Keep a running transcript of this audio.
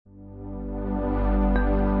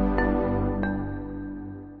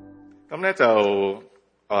咁咧就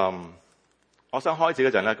我想開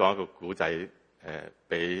始嗰陣咧講一個古仔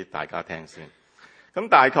俾大家聽先。咁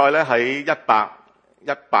大概咧喺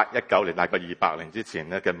1819年，大概200年之前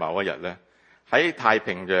咧嘅某一日咧，喺太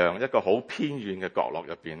平洋一個好偏遠嘅角落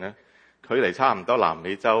入邊咧，距離差唔多南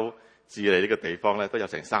美洲智利呢個地方咧都有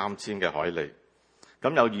成3000嘅海里。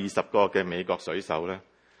咁有20個嘅美國水手咧，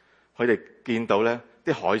佢哋見到咧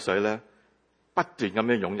啲海水咧不斷咁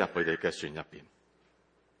樣湧入佢哋嘅船入邊。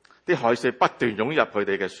啲海水不斷湧入佢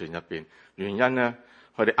哋嘅船入邊，原因咧，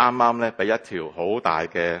佢哋啱啱咧俾一條好大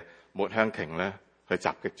嘅抹香鯨咧去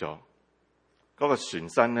襲擊咗。嗰個船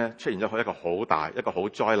身咧出現咗一個好大、一個好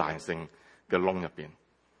災難性嘅窿入邊。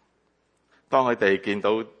當佢哋見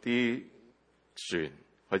到啲船，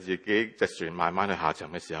佢自己隻船慢慢去下沉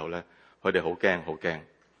嘅時候咧，佢哋好驚，好驚。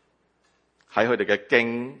喺佢哋嘅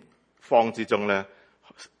驚慌之中咧，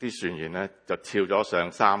啲船員咧就跳咗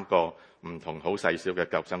上3個唔同好細小嘅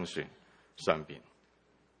救生船上邊，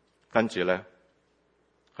跟住咧，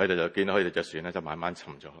佢哋就見到佢哋隻船咧就慢慢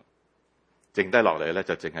沉咗，剩低落嚟咧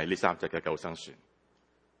就淨係呢3隻嘅救生船。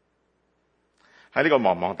喺呢個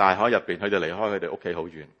茫茫大海入邊，佢哋離開佢哋屋企好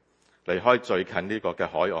遠，離開最近呢個嘅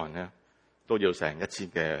海岸咧，都要成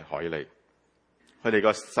1000嘅海里。佢哋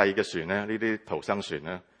個細嘅船咧，呢啲逃生船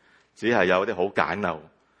咧，只係有啲好簡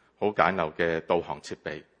陋嘅導航設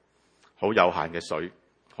備，好有限嘅水，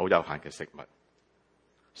好有限嘅食物。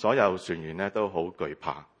所有船員咧都好懼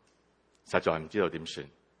怕，實在唔知道點算。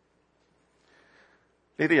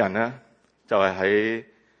呢啲人咧就係喺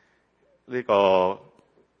呢個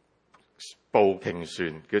捕鯨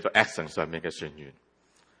船叫做 Exxon 上面嘅船員。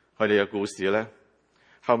佢哋嘅故事咧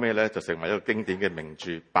後尾咧就成為一個經典嘅名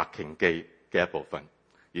著《白鯨記》嘅一部分。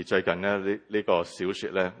而最近咧呢個小說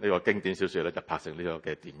咧，呢個經典小說咧就拍成呢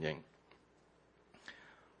個嘅電影。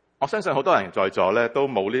我相信好多人在座咧都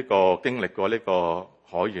冇呢個經歷過呢個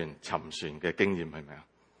海員沉船嘅經驗，係咪啊？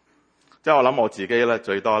即係我諗我自己咧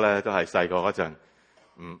最多咧都係細個嗰陣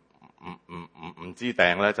唔知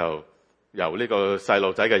掟咧，就由呢個細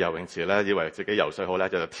路仔嘅游泳池咧，以為自己游水好咧，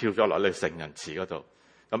就跳咗落去成人池嗰度。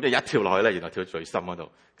咁一跳落去咧，原來跳最深嗰度。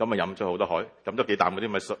咁啊飲咗好多海，飲咗幾啖嗰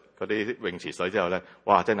啲水，嗰啲泳池水之後咧，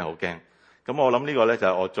哇！真係好驚。咁我諗呢個咧就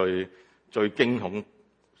係我最驚恐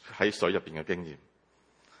喺水入邊嘅經驗。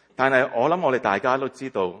但係我諗我哋大家都知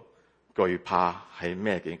道懼怕係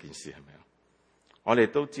咩嘅一件事，係咪啊？我哋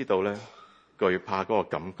都知道咧懼怕嗰個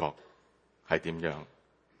感覺係點樣。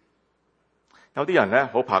有啲人咧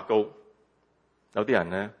好怕高，有啲人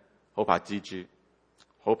咧好怕蜘蛛，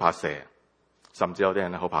好怕蛇，甚至有啲人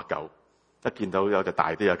咧好怕狗。一見到有隻大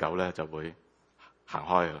啲嘅狗咧，就會行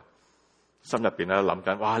開啦。心入邊咧諗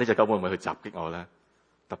緊，哇！呢隻狗會唔會去襲擊我咧？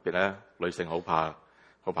特別咧女性好怕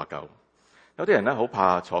狗。有啲人咧好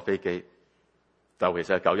怕坐飛機，就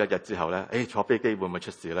其實係911之後咧，坐飛機會唔會出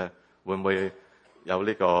事咧？會唔會有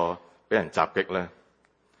呢個俾人襲擊咧？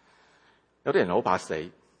有啲人好怕死，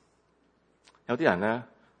有啲人咧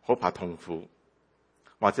好怕痛苦，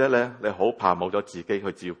或者咧你好怕冇咗自己去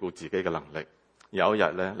照顧自己嘅能力。有一日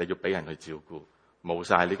咧你要俾人去照顧，冇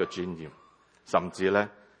晒呢個尊嚴，甚至咧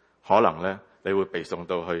可能咧你會被送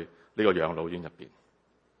到去呢個養老院入邊。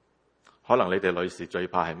可能你哋女士最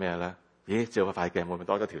怕係咩咧？咦，照個塊鏡會唔會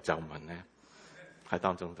多咗條皺紋咧？喺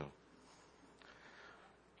當中度，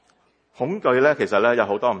恐懼咧，其實咧有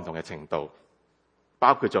好多唔同嘅程度，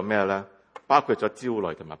包括咗咩咧？包括咗焦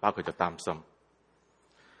慮同埋包括咗擔心。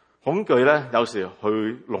恐懼咧，有時去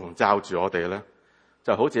籠罩住我哋咧，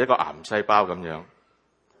就好似一個癌細胞咁樣，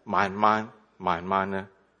慢慢咧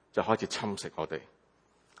就開始侵蝕我哋，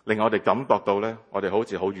令我哋感覺到咧，我哋好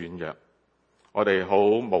似好軟弱，我哋好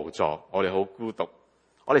無助，我哋好孤獨。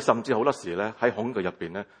我哋甚至好多時咧喺恐懼入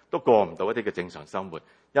邊咧都過唔到一啲嘅正常生活，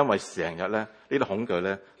因為成日咧呢啲恐懼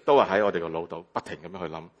咧都係喺我哋個腦度不停咁樣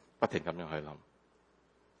去諗，不停咁樣去諗。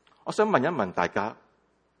我想問一問大家，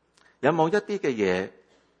有冇一啲嘅嘢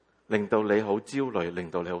令到你好焦慮，令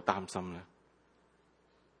到你好擔心咧？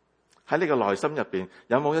喺你個內心入邊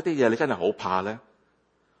有冇一啲嘢你真係好怕咧？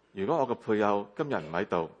如果我個配偶今日唔喺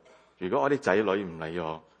度，如果我啲仔女唔理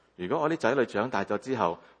我，如果我啲仔女長大咗之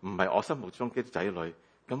後唔係我心目中嘅仔女，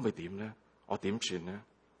咁會點咧？我點算咧？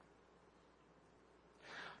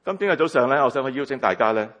今天嘅早上咧，我想去邀請大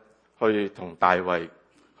家咧，去同大衛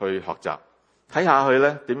去學習，睇下佢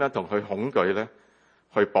咧點樣同佢恐懼咧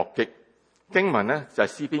去搏擊。經文咧就係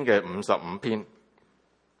詩篇嘅55篇。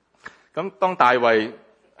咁當大衛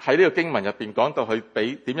喺呢個經文入邊講到佢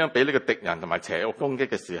點樣俾呢個敵人同埋邪惡攻擊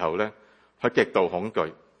嘅時候咧，佢極度恐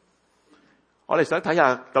懼。我哋想睇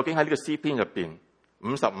下究竟喺呢個詩篇入邊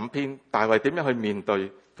55篇，大衛點樣去面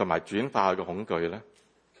對同埋轉化佢嘅恐懼咧？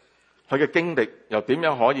佢嘅經歷又點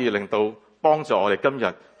樣可以令到幫助我哋今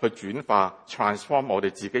日去轉化 transform 我哋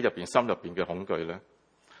自己心入邊嘅恐懼咧？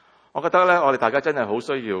我覺得咧，我哋大家真係好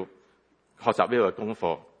需要學習呢個功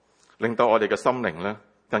課，令到我哋嘅心靈咧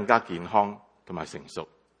更加健康同埋成熟。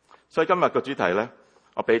所以今日個主題咧，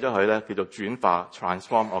我俾咗佢咧叫做轉化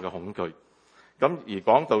transform 我嘅恐懼。咁而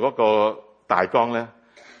講到嗰個大綱咧，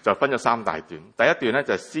就分咗3大段。第一段咧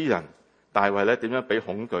就係詩人大衛咧點樣俾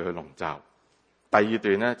恐懼去籠罩。第二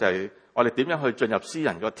段咧就係我哋點樣去進入詩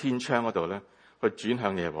人個天窗嗰度咧，去轉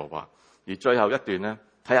向耶和華。而最後一段咧，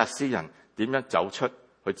睇下詩人點樣走出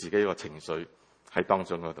佢自己個情緒喺當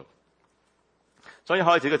中嗰度。所以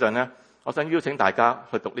開始嗰陣咧，我想邀請大家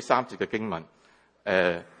去讀呢3節嘅經文。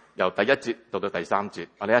由第1節到第3節，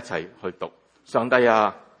我哋一齊去讀。上帝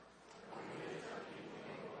啊！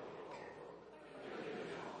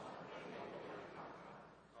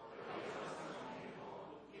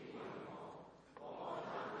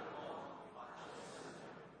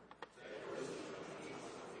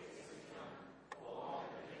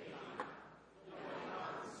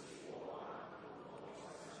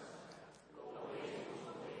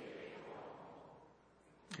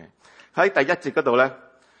喺第1節嗰度咧，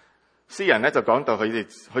詩人咧就講到佢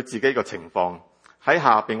自己個情況。喺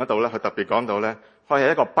下邊嗰度咧，佢特別講到咧，佢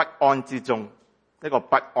係一個不安之中，一個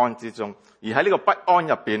不安之中。而喺呢個不安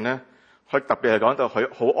入邊咧，佢特別係講到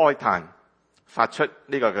佢好哀嘆，發出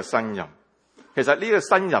呢個嘅呻吟。其實呢個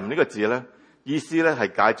呻吟呢個字咧，意思咧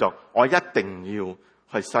係解作我一定要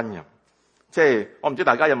去呻吟。即係我唔知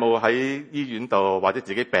大家有冇喺醫院度或者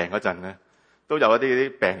自己病嗰陣咧，都有一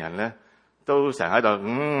啲病人咧，都成日喺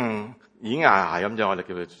度演牙咁樣，我哋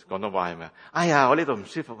叫佢廣東話係咪啊？哎呀，我呢度唔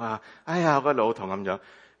舒服啊！哎呀，我個腦痛咁樣。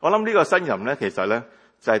我諗呢個呻吟咧，其實咧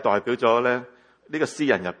就係代表咗咧呢個詩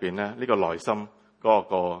人入邊咧呢個內心嗰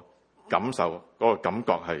個感受、嗰個感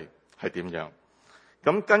覺係點樣。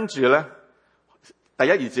咁跟住咧，第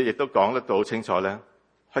1、2節亦都講得到好清楚咧，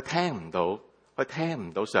佢聽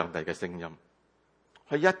唔到上帝嘅聲音，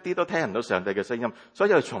佢一啲都聽唔到上帝嘅聲音，所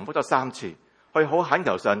以佢重複咗3次，佢好懇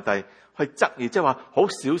求上帝去側耳，即係話好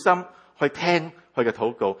小心去聽佢嘅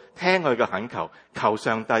禱告，聽佢嘅懇求，求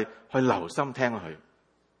上帝去留心聽佢。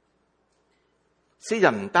詩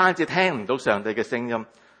人唔單止聽唔到上帝嘅聲音，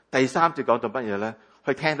第3節講到乜嘢咧？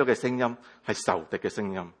佢聽到嘅聲音係仇敵嘅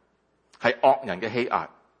聲音，係惡人嘅欺壓，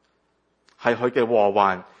係佢嘅禍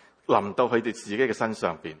患臨到佢哋自己嘅身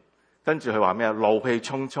上邊。跟住佢話咩啊？怒氣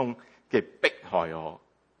沖沖嘅迫害我。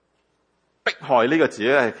迫害呢個字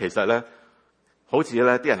咧，其實咧好似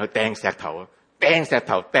咧啲人去掟石頭啊，掟石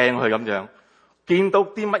頭掟去咁樣。見到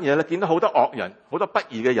啲乜嘢咧？見到好多惡人，好多不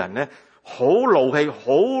義嘅人咧，好怒氣、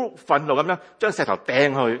好憤怒咁樣，將石頭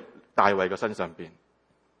掟去大衛嘅身上邊。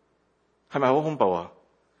係咪好恐怖啊？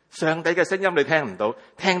上帝嘅聲音你聽唔到，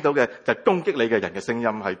聽到嘅就係攻擊你嘅人嘅聲音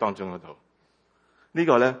喺當中嗰度。呢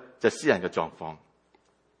個咧就係詩人嘅狀況。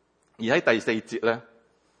而喺第4節咧，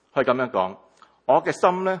佢咁樣講：我嘅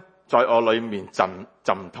心咧，在我裏面陣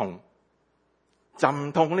痛。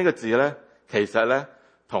陣痛呢個字咧，其實咧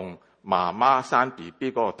同媽媽生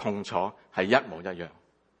BB 嗰個痛楚係一模一樣。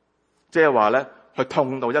即係話咧，佢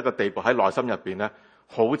痛到一個地步喺內心入邊咧，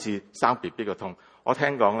好似生 BB 嘅痛。我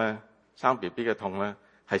聽講咧，生 BB 嘅痛咧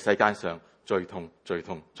係世界上最痛、最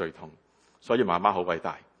痛、最痛。所以媽媽好偉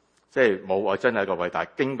大，即係母愛真係一個偉大。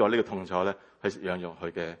經過呢個痛楚咧，去養育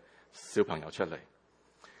佢嘅小朋友出嚟。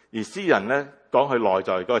而詩人咧講佢內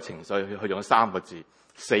在嗰個情緒，佢用咗3個字：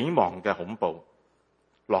死亡嘅恐怖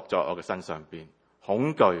落在我嘅身上邊，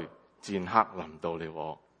恐懼戰刻臨到了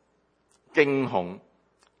我，驚恐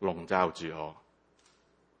籠罩住我。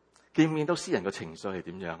見唔見到詩人嘅情緒係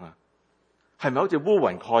點樣啊？係咪好似烏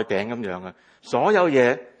雲蓋頂咁樣啊？所有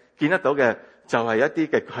嘢見得到嘅就係一啲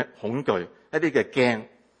嘅恐懼，一啲嘅驚，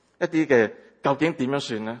一啲嘅究竟點樣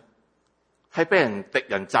算呢？喺俾敵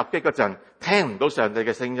人襲擊嗰陣，聽唔到上帝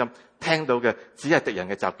嘅聲音，聽到嘅只係敵人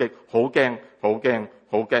嘅襲擊，好驚，好驚，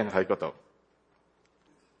好驚喺嗰度。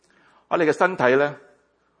我哋嘅身體咧，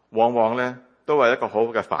往往咧都係一個好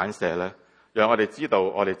好嘅反射咧，讓我哋知道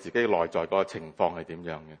我哋自己內在嗰個情況係點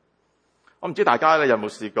樣嘅。我唔知大家咧有冇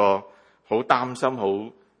試過好擔心、好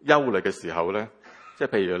憂慮嘅時候咧，即係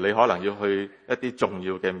譬如你可能要去一啲重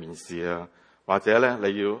要嘅面試啊，或者咧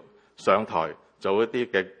你要上台做一啲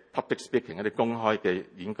嘅 public speaking 一啲公開嘅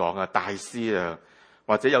演講啊、大師啊，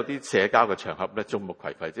或者有啲社交嘅場合咧，眾目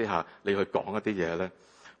睽睽之下，你去講一啲嘢咧，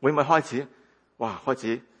會唔會開始開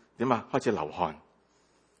始點啊？開始流汗，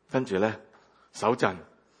跟住咧手震，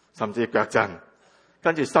甚至腳震，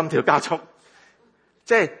跟住心跳加速，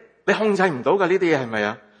即係你控制唔到嘅呢啲嘢係咪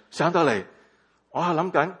啊？上到嚟，我係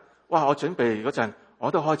諗緊，我準備嗰陣，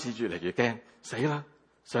我都開始越嚟越驚，死啦！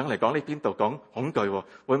上嚟講呢邊度講恐懼，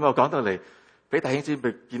會唔會講到嚟俾弟兄姊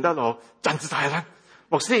妹見得我震晒啦。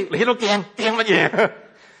牧師，你都驚乜嘢？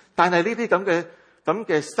但係呢啲咁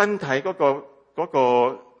嘅身體嗰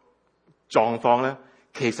個狀況咧，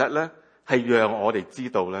其實咧係讓我哋知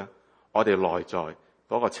道咧，我哋內在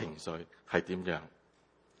嗰個情緒係點樣。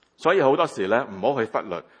所以好多時咧，唔好去忽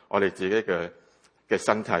略我哋自己嘅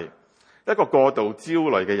身體。一個過度焦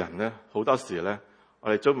慮嘅人咧，好多時咧，我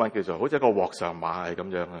哋中文叫做好似一個鑊上螞蟻咁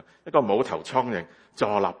樣啊，一個冇頭蒼蠅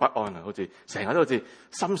坐立不安啊，好似成日都好似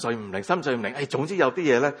心緒唔寧，總之有啲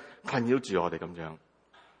嘢咧困擾住我哋咁樣。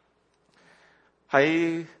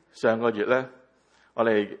喺上個月咧，我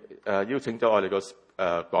哋邀請咗我哋個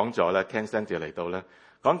講座咧 Ken Sande 嚟到咧，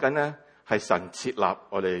講緊咧係神設計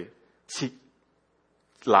我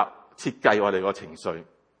哋個情緒。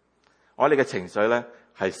我哋嘅情緒咧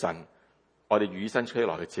係神我哋與生俱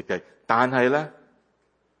來嘅設計，但係咧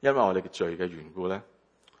因為我哋嘅罪嘅緣故咧，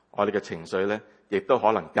我哋嘅情緒咧亦都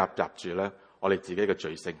可能夾雜住咧我哋自己嘅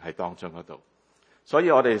罪性喺當中嗰度。所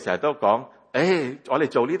以我哋成日都講，我哋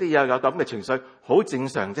做呢啲嘢有咁嘅情緒好正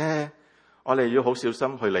常啫。我哋要好小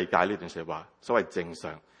心去理解呢段說話。所謂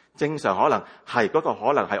正常可能係嗰個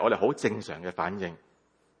可能係我哋好正常嘅反應，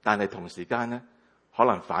但係同時間咧可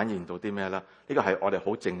能反映到啲咩咧？呢個係我哋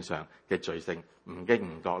好正常嘅罪性，唔經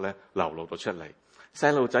唔覺咧流露到出嚟。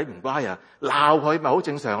細路仔唔乖啊，鬧佢咪好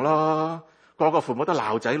正常咯。個個父母都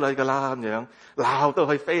鬧仔女噶啦，咁樣鬧到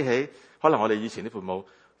佢飛起。可能我哋以前啲父母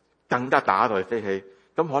更加打到佢飛起，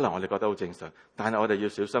咁可能我哋覺得好正常，但係我哋要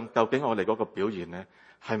小心，究竟我哋嗰個表現咧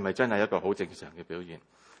係咪真係一個好正常嘅表現？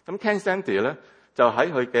咁 Ken Sande 咧就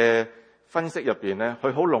喺佢嘅分析入邊咧，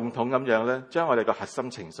佢好籠統咁樣咧，將我哋個核心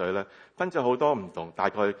情緒咧分咗好多唔同，大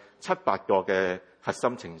概7-8個嘅核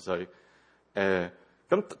心情緒。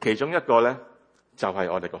咁其中一個咧就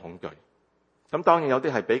係我哋個恐懼。咁當然有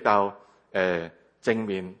啲係比較正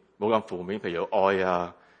面，冇咁負面，譬如愛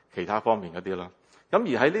啊，其他方面嗰啲啦。咁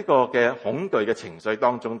而喺呢個嘅恐懼嘅情緒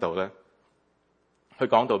當中度咧，佢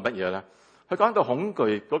講到乜嘢咧？佢講到恐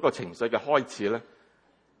懼嗰個情緒嘅開始咧，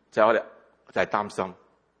就係我哋就係擔心。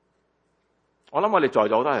我諗我哋在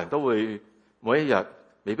座好多人都會每一日，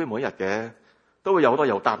未必每一日嘅，都會有好多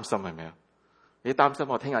有擔心，係咪啊？你擔心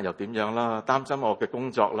我聽日又點樣啦？擔心我嘅工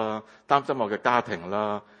作啦，擔心我嘅家庭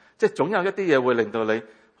啦，即係總有一啲嘢會令到你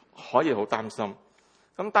可以好擔心。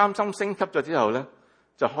咁擔心升級咗之後咧，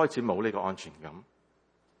就開始冇呢個安全感。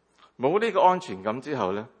冇呢個安全感之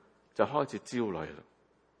後咧，就開始焦慮啦。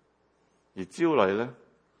而焦慮咧，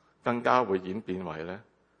更加會演變為咧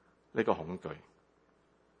呢個恐懼。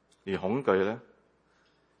而恐懼咧，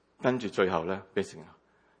跟住最後咧變成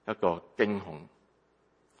一個驚恐。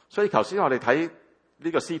所以頭先我哋睇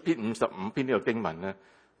呢個詩篇55篇呢個經文咧，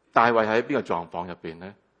大衛喺邊個狀況入邊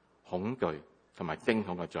咧？恐懼同埋驚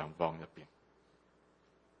恐嘅狀況入邊。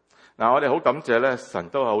嗱，我哋好感謝咧，神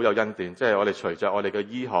都係好有恩典，即係我哋隨着我哋嘅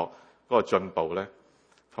醫學嗰個進步咧，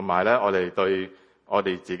同埋咧我哋對我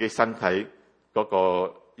哋自己身體嗰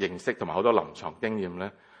個認識同埋好多臨床經驗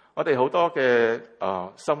咧，我哋好多嘅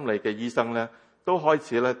心理嘅醫生咧，都開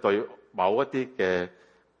始咧對某一啲嘅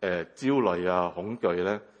焦慮啊、恐懼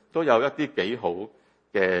咧，都有一啲幾好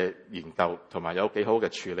嘅研究，同埋有幾好嘅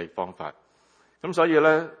處理方法。咁所以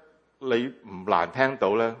咧，你唔難聽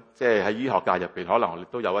到咧，即係喺醫學界入邊，可能我哋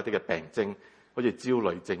都有一啲嘅病徵，好似焦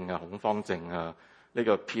慮症啊、恐慌症啊，呢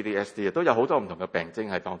個 PTSD 啊，都有好多唔同嘅病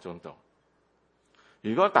徵喺當中度。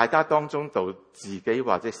如果大家當中度自己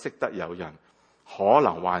或者識得有人可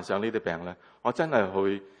能患上呢啲病咧，我真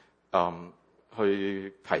係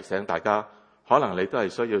去提醒大家，可能你都係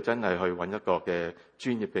需要真係去揾一個嘅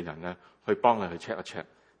專業嘅人咧，去幫你去 check 一 check，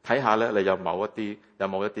 睇下咧你有冇一啲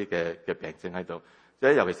嘅病徵喺度，即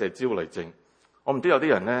係尤其是係焦慮症。我唔知有啲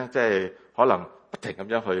人咧，即係可能不停咁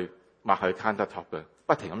樣去抹去 countertop 嘅，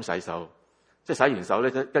不停咁洗手，即係洗完手咧，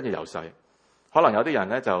跟住又洗。可能有啲人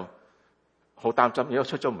咧就好擔心，如果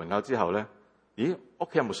出咗門口之後咧，咦，屋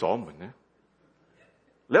企有冇鎖門咧？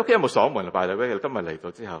你屋企有冇鎖門啊？By the way，今日嚟到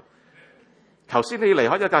之後，頭先你離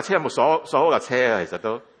開咗架車有冇鎖好架車啊？其實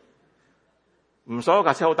都唔鎖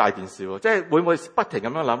架車好大件事喎，即係會唔會不停咁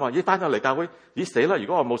樣諗啊？咦，翻到嚟教會，咦死啦！如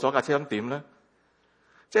果我冇鎖架車咁點咧？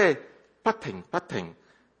即係不停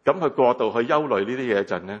咁去過度去憂慮呢啲嘢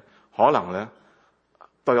陣咧，可能咧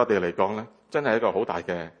對我哋嚟講咧，真係一個好大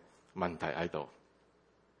嘅問題喺度。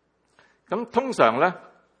咁通常咧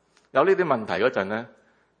有呢啲問題嗰陣咧，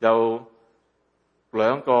有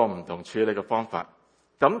兩個唔同處理嘅方法。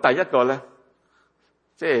咁第一個咧，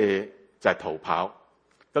即係就係逃跑。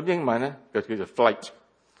咁英文咧就叫做 flight。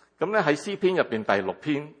咁咧喺詩篇入邊第6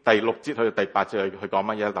篇第6節去到第8節去講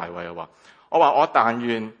乜嘢？大衛又話：我但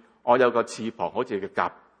願我有個翅膀，好似個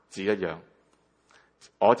鴿子一樣，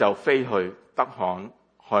我就飛去得享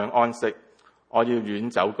安息。我要遠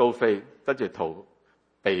走高飛，跟住逃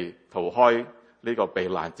開呢個避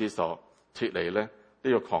難之所，脫離咧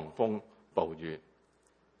呢個狂風暴雨。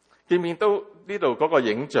見唔見到呢度嗰個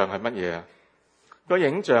影像係乜嘢啊？個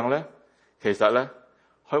影像咧，其實咧，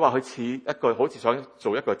佢話佢似一個好似想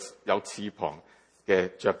做一個有翅膀嘅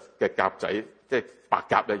鴿仔，即係白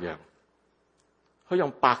鴿一樣。佢用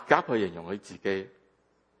白鴿去形容佢自己，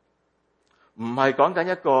唔係講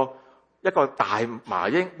緊一個大麻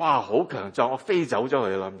鷹，哇，好強壯，我飛走咗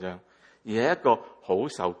佢啦咁樣，而係一個好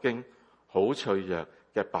受驚、好脆弱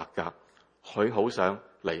嘅白鴿，佢好想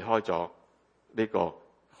離開咗呢個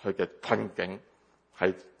佢嘅困境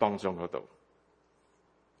喺當中嗰度。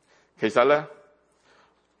其實咧，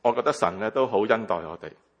我覺得神咧都好恩待我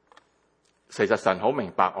哋。其實神好明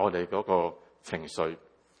白我哋嗰個情緒。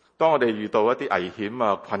當我哋遇到一啲危險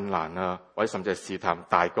啊、困難啊，或者甚至係試探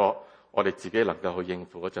大過我哋自己能夠去應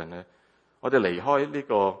付嗰陣咧，我哋離開呢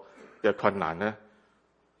個嘅困難咧，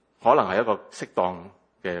可能係一個適當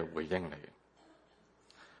嘅回應嚟嘅。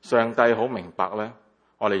上帝好明白咧，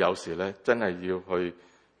我哋有時咧真係要去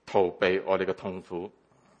逃避我哋嘅痛苦，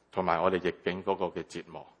同埋我哋逆境嗰個嘅折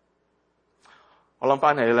磨。我諗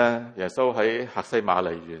翻起咧，耶穌喺客西馬尼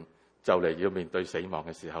園就嚟要面對死亡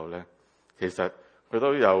嘅時候咧，其實佢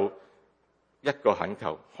都有一個懇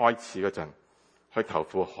求，開始嗰陣去求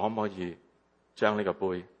父可唔可以將呢個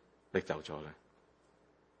杯拎走咗咧？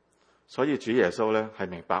所以主耶穌咧係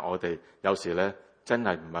明白我哋有時咧真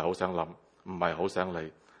係唔係好想諗，唔係好想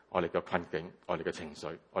理我哋嘅困境、我哋嘅情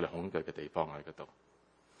緒、我哋恐懼嘅地方喺嗰度。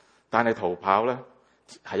但係逃跑咧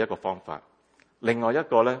係一個方法，另外一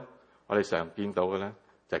個咧我哋常見到嘅咧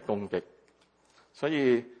就係攻擊。所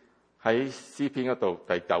以喺詩篇嗰度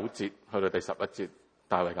第9節去到第11節，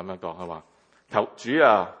大衛咁樣講，佢話：求主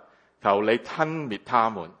啊，求你吞滅他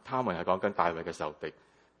們。他們係講緊大衛嘅仇敵，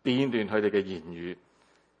變亂佢哋嘅言語。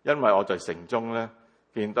因為我在城中咧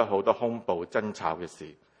見到好多兇暴爭吵嘅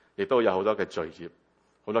事，亦都有好多嘅罪孽，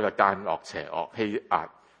好多嘅奸惡、邪惡、欺壓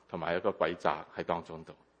同埋一個詭詐喺當中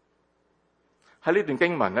度。喺呢段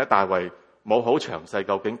經文咧，大衛冇好詳細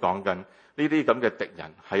究竟講緊呢啲咁嘅敵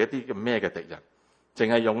人係一啲嘅咩嘅敵人，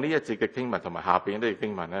淨係用呢一節嘅經文同埋下邊呢啲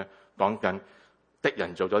經文咧講緊敵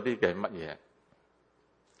人做咗啲嘅乜嘢。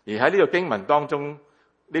而喺呢個經文當中，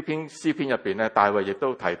呢篇詩篇入邊咧，大衛亦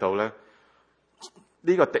都提到咧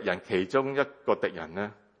呢個敵人其中一個敵人咧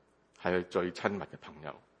係佢最親密嘅朋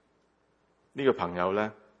友。呢個朋友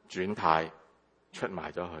咧轉態出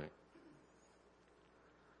賣咗佢。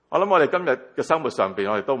我諗我哋今日嘅生活上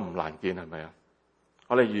邊，我哋都唔難見，係咪啊？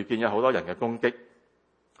我哋遇見有好多人嘅攻擊，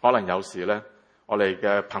可能有時咧，我哋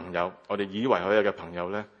嘅朋友，我哋以為佢嘅朋友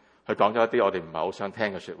咧，佢講咗一啲我哋唔係好想聽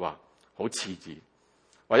嘅說話，好刺耳，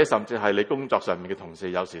或者甚至係你工作上面嘅同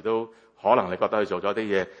事，有時都可能你覺得佢做咗啲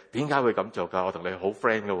嘢，點解會咁做㗎？我同你好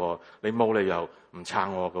friend 嘅，你冇理由唔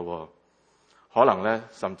撐我嘅。可能咧，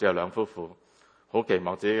甚至係兩夫婦好期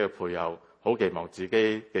望自己嘅配偶，好期望自己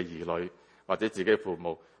嘅兒女或者自己嘅父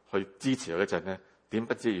母去支持佢嗰陣咧，點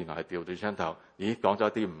不知原來係調轉槍頭，咦，講咗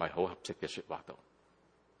一啲唔係好合適嘅說話度。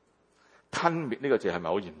吞滅呢個字係咪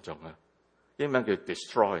好嚴重啊？英文叫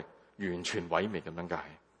destroy， 完全毀滅咁樣解。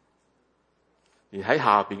而喺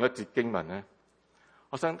下邊嗰節經文咧，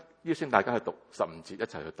我想邀請大家去讀15節，一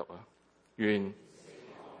齊去讀啊！願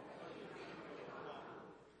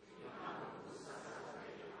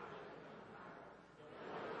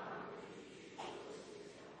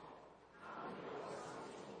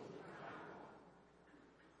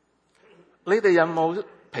你哋有冇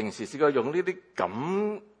平時試過用呢啲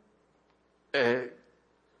咁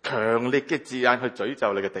強烈嘅字眼去詛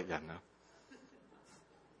咒你嘅敵人啊？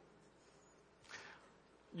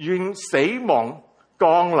願死亡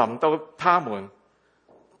降臨到他們，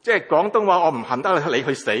即係廣東話，我唔恨得你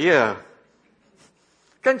去死啊！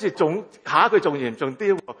跟住仲下一句仲嚴重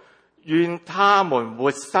啲，願他們活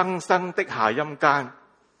生生的下陰間，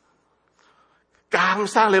監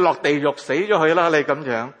生你落地獄死咗佢啦！你咁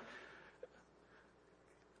樣。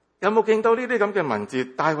有冇見到呢啲咁嘅文字？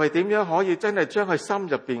大衛點樣可以真係將佢心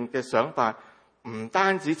入邊嘅想法，唔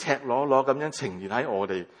單止赤裸裸咁樣呈現喺我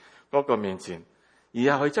哋嗰個面前，而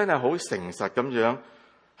係佢真係好誠實咁樣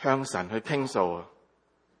向神去傾訴啊！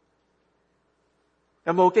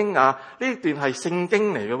有冇驚訝？呢段係聖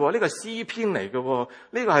經嚟嘅，呢個係詩篇嚟嘅，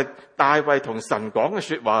呢個係大衛同神講嘅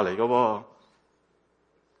說話嚟嘅。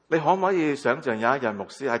你可唔可以想象有一日牧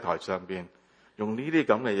師喺台上邊用呢啲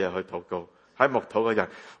咁嘅嘢去禱告？喺牧土嘅人，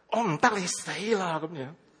我唔得你死啦咁樣。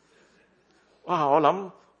哇！我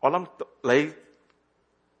諗你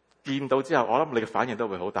見到之後，我諗你嘅反應都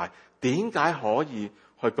會好大。點解可以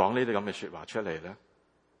去講呢啲咁嘅說話出嚟咧？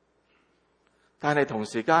但係同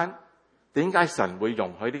時間，點解神會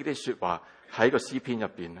容許呢啲說話喺個詩篇入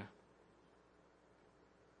邊咧？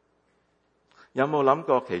有冇諗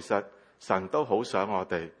過其實神都好想我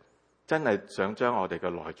哋真係想將我哋嘅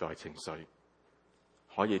內在情緒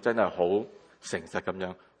可以真係好誠實咁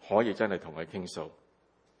樣，可以真係同佢傾訴。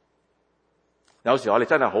有時我哋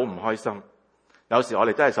真係好唔開心，有時我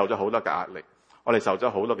哋真係受咗好多嘅壓力，我哋受咗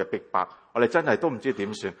好多嘅逼迫，我哋真係都唔知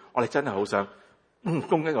點算，我哋真係好想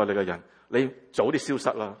攻擊我哋嘅人，你早啲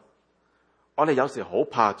消失啦。我哋有時好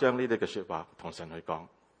怕將呢啲嘅說話同神去講，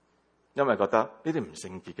因為覺得呢啲唔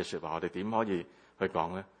聖潔嘅說話，我哋點可以去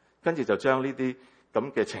講咧？跟住就將呢啲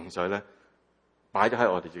咁嘅情緒咧擺咗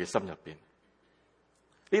喺我哋自己心入邊。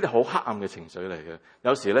呢啲好黑暗嘅情緒嚟嘅，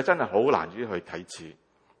有時咧真係好難於去啟齒。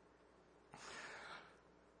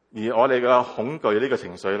而我哋嘅恐懼呢個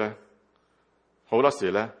情緒咧，好多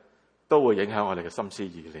時咧都會影響我哋嘅心思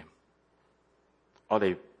意念，我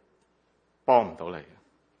哋幫唔到你。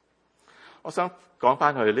我想講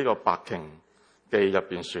翻去呢個白鯨記入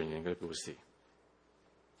邊船員嘅故事。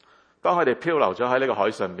當佢哋漂流咗喺呢個海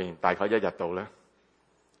上邊大概1日度咧，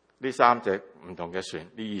呢3隻唔同嘅船，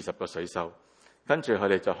呢20個水手，跟住佢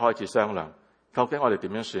哋就開始商量，究竟我哋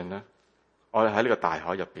點樣算呢？我哋喺呢個大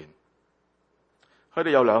海入邊，佢哋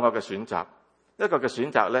有2個嘅選擇。一個嘅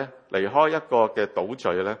選擇咧，離開一個嘅島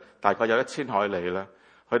嶼咧，大概有1000海里咧，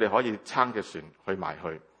佢哋可以撐嘅船去埋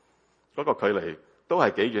去，嗰個距離都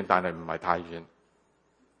係幾遠，但係唔係太遠。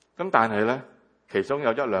咁但係咧，其中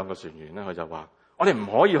有1-2個船員咧，佢就話：我哋唔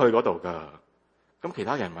可以去嗰度噶。咁其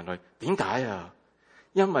他人問佢點解啊？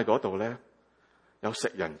因為嗰度咧有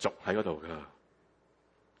食人族喺嗰度噶。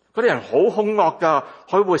嗰啲人好兇惡噶，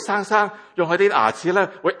佢會生用佢啲牙齒咧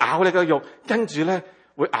會咬你嘅肉，跟住咧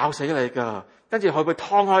會咬死你噶，跟住佢會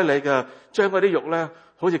劏開你噶，將嗰啲肉咧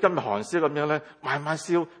好似今日韓燒咁樣咧慢慢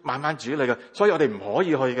燒、慢慢煮你噶。所以我哋唔可以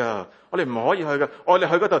去噶，我哋唔可以去噶，我哋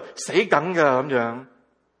去嗰度死梗噶咁樣。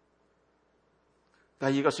第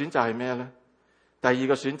二個選擇係咩咧？第二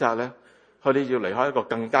個選擇咧，佢哋要離開一個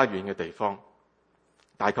更加遠嘅地方，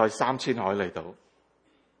大概3000海里度。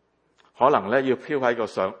可能咧要漂喺個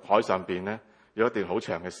海上邊咧，有一段好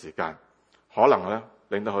長嘅時間，可能咧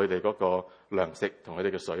令到佢哋嗰個糧食同佢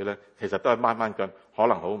哋嘅水咧，其實都係掹緊，可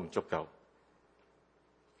能好唔足夠。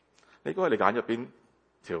你估你揀咗邊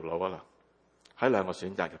條路啊？啦，喺2個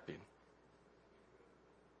選擇入邊，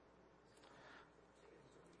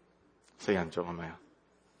食人族係咪啊？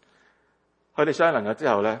佢哋商量咗之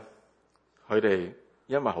後咧，佢哋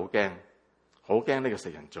因為好驚呢個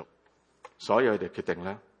食人族，所以佢哋決定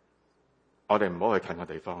咧。我哋唔好去近嘅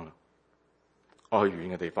地方啦，我去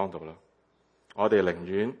遠嘅地方度啦。我哋寧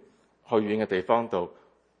願去遠嘅地方度，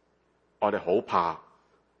我哋好怕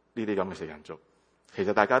呢啲咁嘅食人族。其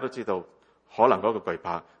實大家都知道，可能嗰個懼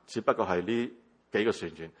怕只不過係呢幾個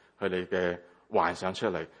船員佢哋嘅幻想出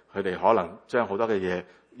嚟，佢哋可能將好多嘅嘢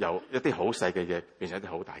由一啲好細嘅嘢變成一啲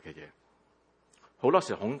好大嘅嘢。好多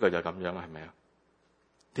時恐懼就咁樣啦，係咪啊？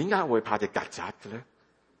點解會怕隻曱甴嘅咧？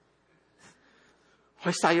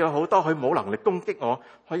佢細咗好多，佢冇能力攻擊我，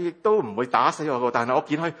佢亦都唔會打死我嘅。但係我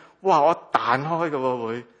見佢，哇！我彈開嘅喎，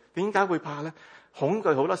會點解會怕咧？恐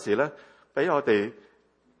懼好多時咧，俾我哋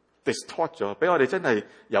distort 咗，俾我哋真係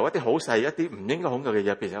由一啲好細、一啲唔應該恐懼嘅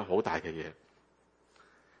嘢，變成好大嘅嘢。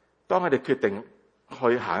當佢哋決定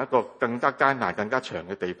去行一個更加艱難、更加長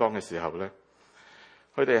嘅地方嘅時候咧，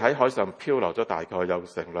佢哋喺海上漂流咗大概有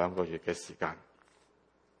成2個月嘅時間。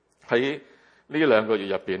喺呢2個月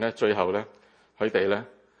入邊咧，最後咧。佢哋咧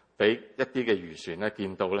俾一啲嘅漁船咧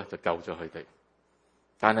見到咧，就救咗佢哋。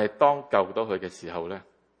但係當救到佢嘅時候咧，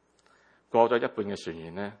過咗一半嘅船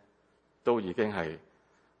員咧都已經係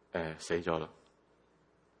死咗啦。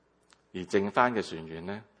而剩翻嘅船員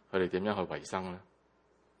咧，佢哋點樣去維生咧？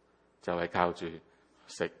就係靠住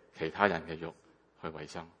食其他人嘅肉去維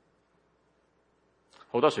生。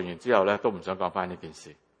好多船員之後咧都唔想講翻呢件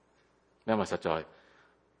事，因為實在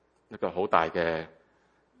一個好大嘅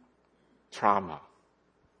trauma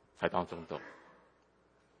喺當中度。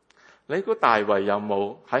你估大衛有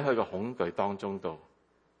冇喺佢嘅恐懼當中度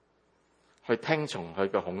去聽從佢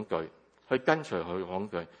嘅恐懼，去跟隨佢嘅恐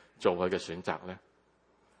懼，做佢嘅選擇咧？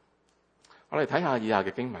我哋睇下以下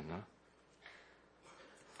嘅經文啦，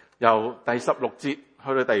由第16節去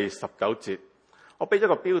到第19節，我俾咗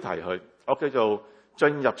個標題佢，我叫做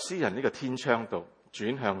進入詩人呢個天窗度，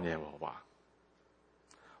轉向耶和華。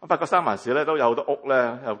我發覺三藩市咧都有好多屋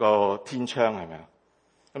咧有個天窗，係咪啊？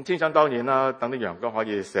咁天窗當然啦，等啲陽光可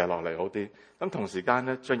以射落嚟好啲。咁同時間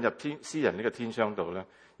咧進入詩人呢個天窗度咧，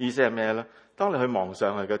意思係咩咧？當你去望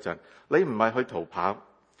上去嗰陣，你唔係去逃跑，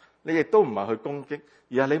你亦都唔係去攻擊，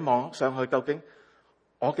而係你望上去，究竟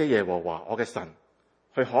我嘅耶和華，我嘅神，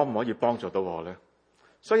佢可唔可以幫助到我咧？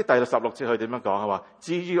所以第16節佢點樣講啊？話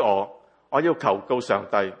至於我我要求告上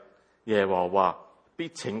帝，耶和華必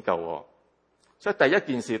拯救我。所以第一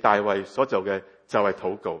件事大衛所做嘅就係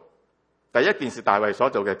禱告。第一件事大衛所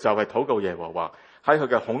做嘅就係禱告耶和華，喺佢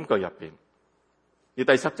嘅恐懼入邊。而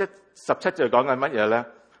第17節講緊乜嘢咧？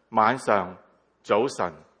晚上、早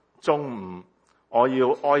晨、中午，我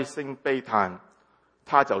要哀聲悲嘆，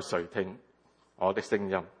他就垂聽我的聲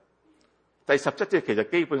音。第17節其實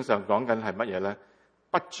基本上講緊係乜嘢咧？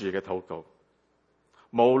不住嘅禱告。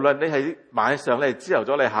無論你係晚上，你係朝頭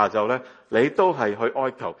早，你下晝咧，你都係去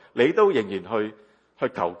哀求，你都仍然去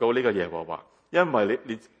求告呢個耶和華，因為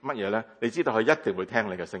你乜嘢咧？你知道佢一定會聽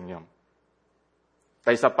你嘅聲音。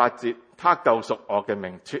第18節，他救贖我嘅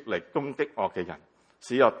命，脫離攻擊我嘅人，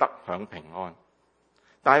使我得享平安。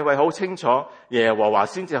大衛好清楚，耶和華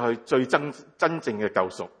先至係最真正嘅救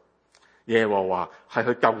贖。耶和華係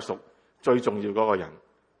去救贖最重要嗰個人，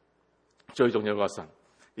最重要個神。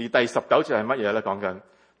而第19節係乜嘢咧？講緊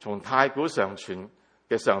從太古上傳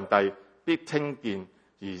嘅上帝必聽見，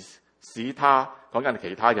而使他，講緊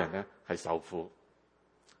其他人咧係受苦，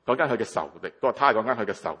講緊佢嘅仇敵。嗰個他係講緊佢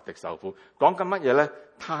嘅仇敵受苦。講緊乜嘢咧？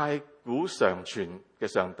太古上傳嘅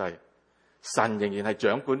上帝，神仍然係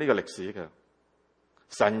掌管呢個歷史嘅，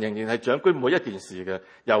神仍然係掌管每一件事嘅。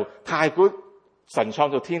由太古神創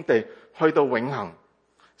造天地去到永恆，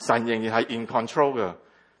神仍然係 in control 嘅。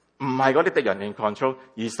唔係嗰啲敵人 in control，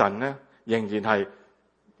 而神咧仍然係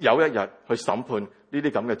有一日去審判呢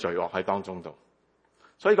啲咁嘅罪惡喺當中度。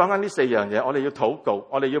所以講緊呢4樣嘢，我哋要禱告，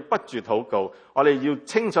我哋要不住禱告，我哋要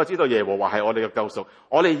清楚知道耶和華係我哋嘅救贖，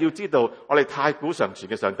我哋要知道我哋太古常存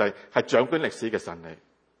嘅上帝係掌管歷史嘅神嚟，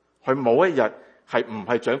佢冇一日係唔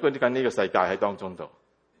係掌管緊呢個世界喺當中度。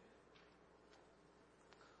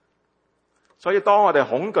所以當我哋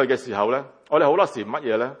恐懼嘅時候咧，我哋好多時乜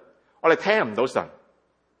嘢咧？我哋聽唔到神。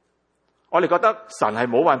我哋覺得神係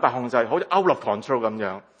冇辦法控制，好似 out of control 咁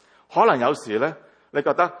樣。可能有時咧，你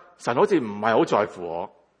覺得神好似唔係好在乎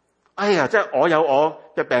我。哎呀，即係我有我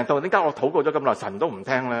嘅病痛，點解我禱告咗咁耐，神都唔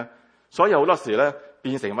聽咧？所以好多時咧，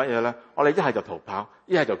變成乜嘢咧？我哋一係就逃跑，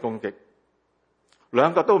一係就攻擊，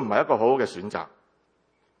兩個都唔係一個好好嘅選擇。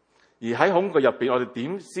而喺恐懼入邊，我哋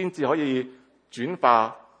點先至可以轉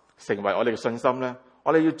化成為我哋嘅信心咧？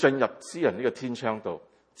我哋要進入私人呢個天窗度。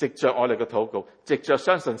藉着我哋嘅禱告，藉着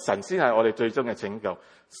相信神先係我哋最終嘅拯救，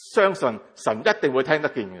相信神一定會聽得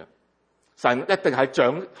見嘅，神一定係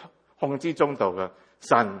掌控之中度嘅，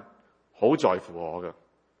神好在乎我嘅，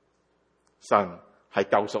神係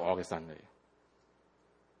救贖我嘅神嚟。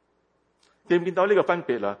見唔見到呢個分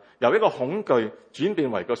別啦？由一個恐懼轉變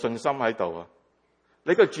為個信心喺度啊！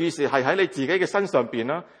你個注視係喺你自己嘅身上邊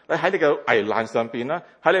啦，你喺你嘅危難上邊啦，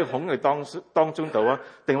喺你嘅恐懼當中度啊，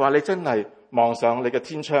定話你真係望上你嘅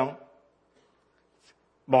天窗，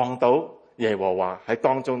望到耶和華喺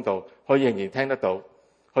當中度，佢仍然聽得到，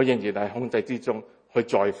佢仍然係控制之中，佢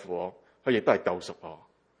在乎我，佢亦都係救贖我。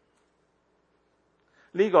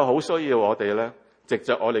呢個好需要我哋咧，藉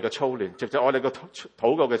着我哋嘅操練，藉着我哋嘅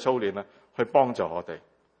禱告嘅操練咧，去幫助我哋，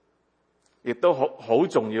亦都好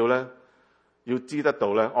重要咧。要知得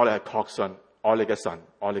到咧，我哋係確信我哋嘅神，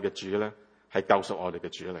我哋嘅主咧係救贖我哋嘅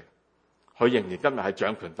主嚟。佢仍然今日喺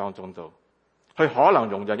掌權當中度，佢可能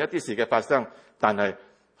容忍一啲事嘅發生，但係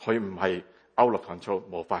佢唔係 out of control，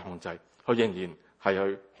無法控制，佢仍然係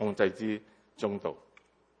去控制之中度。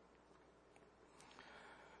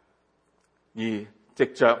而藉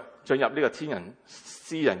着進入呢個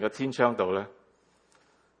私人嘅天窗度咧，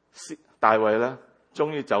大衛咧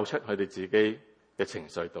終於走出佢哋自己嘅情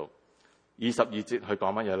緒度。22節佢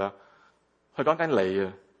講乜嘢啦？佢講緊你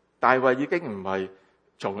啊！大衛已經唔係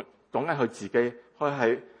講緊佢自己，佢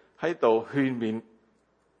係喺度勸勉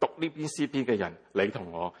讀呢篇詩篇嘅人，你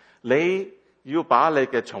同我，你要把你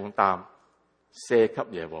嘅重擔卸給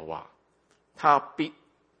耶和華，他必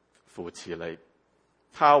扶持你，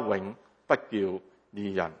他永不叫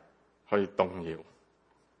義人去動搖。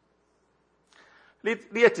呢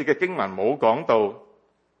一節嘅經文冇講到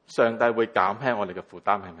上帝會減輕我哋嘅負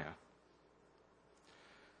擔，係咪啊？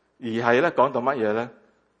而係咧講到乜嘢咧？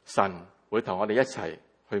神會同我哋一齊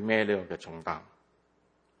去孭呢個嘅重擔，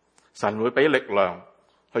神會俾力量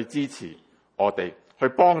去支持我哋，去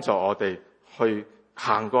幫助我哋去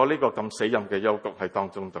行過呢個咁死蔭嘅幽谷喺當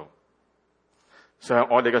中度。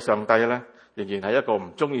我哋嘅上帝咧，仍然係一個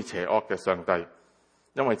唔中意邪惡嘅上帝，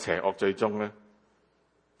因為邪惡最終咧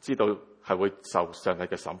知道係會受上帝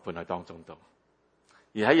嘅審判喺當中度。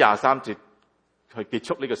而喺23節去結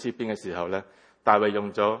束呢個詩篇嘅時候咧，大衛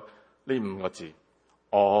用咗呢5個字，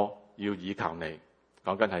我要倚靠你，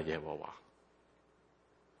講緊係耶和華。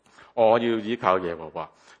我要倚靠耶和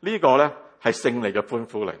華，呢個咧係勝利嘅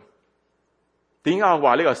歡呼嚟。點解我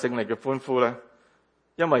話呢個勝利嘅歡呼咧？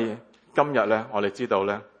因為今日咧，我哋知道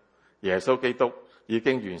咧，耶穌基督已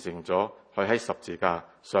經完成咗佢喺十字架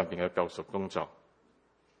上邊嘅救贖工作，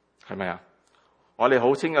係咪啊？我哋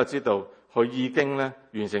好清楚知道，佢已經咧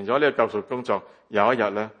完成咗呢個救贖工作，有一日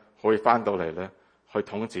咧可以翻到嚟咧去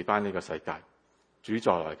統治翻呢個世界，主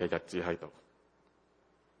再來嘅日子喺度。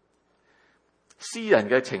詩人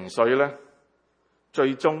嘅情緒咧，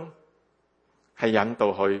最終係引導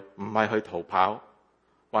佢唔係去逃跑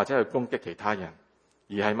或者去攻擊其他人，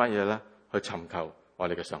而係乜嘢咧？去尋求我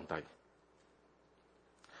哋嘅上帝。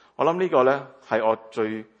我諗呢個咧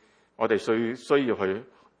係我哋最需要去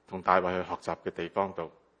同大衛去學習嘅地方度。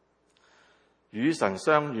與神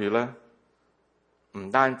相遇咧，唔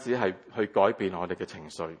單止係去改變我哋嘅情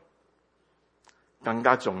緒，更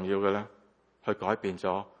加重要嘅咧，去改變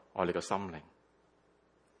咗我哋嘅心靈，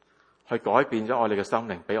去改變咗我哋嘅心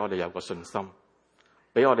靈，俾我哋有個信心，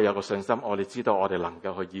俾我哋有個信心，我哋知道我哋能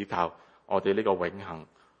夠去依靠我哋呢個永恆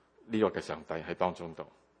呢個嘅上帝喺當中度。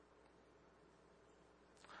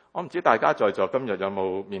我唔知大家在座今日有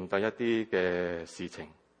冇面對一啲嘅事情，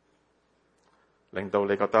令到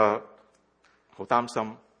你覺得好擔心、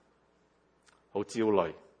好焦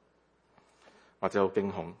慮或者好驚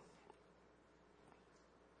恐？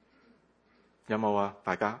有冇啊？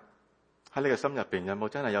大家喺你嘅心入邊有冇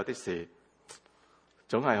真係有啲事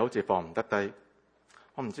總係好似放唔得低？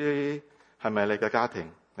我唔知係咪你嘅家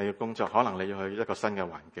庭、你嘅工作，可能你要去一個新嘅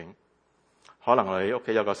環境，可能你屋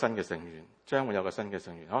企有個新嘅成員，將會有個新嘅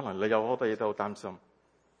成員，可能你有好多嘢都好擔心。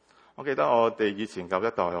我記得我哋以前舊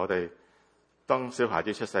一代，我哋當小孩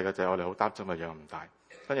子出世嘅時候，我哋好擔心佢養唔大，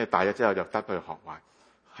跟住大咗之後又得佢學壞，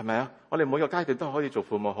係咪啊？我哋每個階段都可以做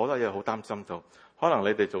父母，好多嘢好擔心到。可能你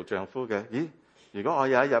哋做丈夫嘅，咦？如果我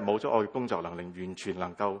有一日冇咗我嘅工作能力，完全唔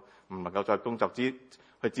能夠再工作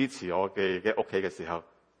去支持我嘅屋企嘅時候，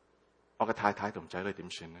我嘅太太同仔女點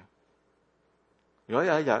算呢？如果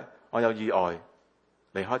有一日我有意外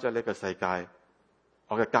離開咗呢個世界，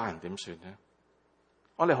我嘅家人點算呢？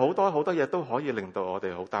我哋好多嘢都可以令到我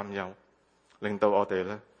哋好擔憂，令到我哋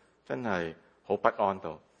咧真係好不安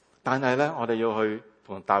到。但係咧，我哋要去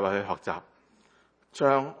同大衛去學習，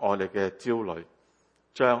將我哋嘅焦慮，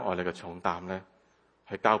將我哋嘅重擔咧，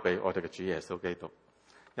去交俾我哋嘅主耶穌基督。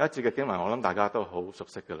有一節嘅經文，我諗大家都好熟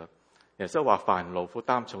悉噶啦。耶穌話：凡勞苦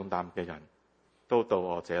擔重擔嘅人，都到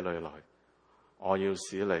我這裏來，我要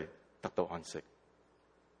使你得到安息。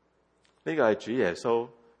呢個係主耶穌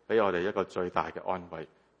俾我哋一個最大嘅安慰，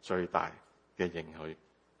最大嘅應許。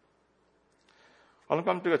我諗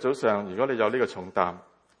今朝嘅早上，如果你有呢個重擔，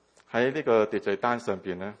喺呢個秩序單上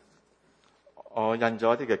邊咧，我印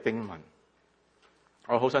咗一啲嘅經文。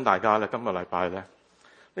我好想大家咧，今個禮拜咧，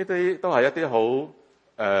呢啲都係一啲好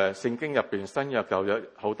聖經入邊新約舊約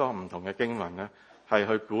好多唔同嘅經文咧，係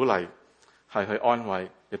去鼓勵，係去安慰，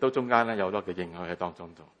亦都中間咧有好多嘅應許喺當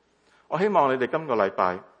中度。我希望你哋今個禮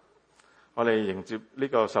拜，我哋迎接呢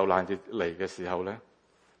個受難節嚟嘅時候咧，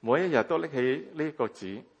每一日都拎起呢個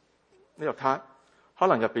紙、呢個卡，可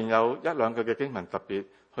能入邊有一兩句嘅經文特別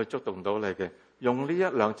去觸動到你嘅，用呢一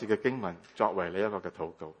兩節嘅經文作為你一個嘅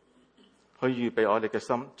禱告，去預備我哋嘅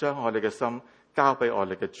心，將我哋嘅心交俾我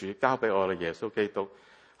哋嘅主，交俾我哋耶穌基督。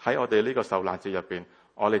喺我哋呢個受難節入邊，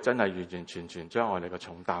我哋真係完完全全將我哋嘅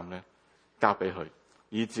重擔咧交俾佢，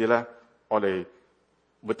以致咧我哋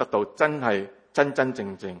會得到真係真真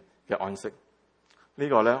正正嘅安息。呢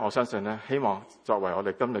個咧，我相信咧，希望作為我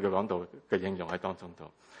哋今日嘅講道嘅應用喺當中度。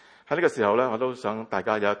喺呢個時候咧，我都想大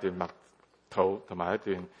家有一段默禱同埋一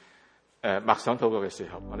段默想禱告嘅時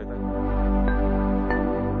候，我哋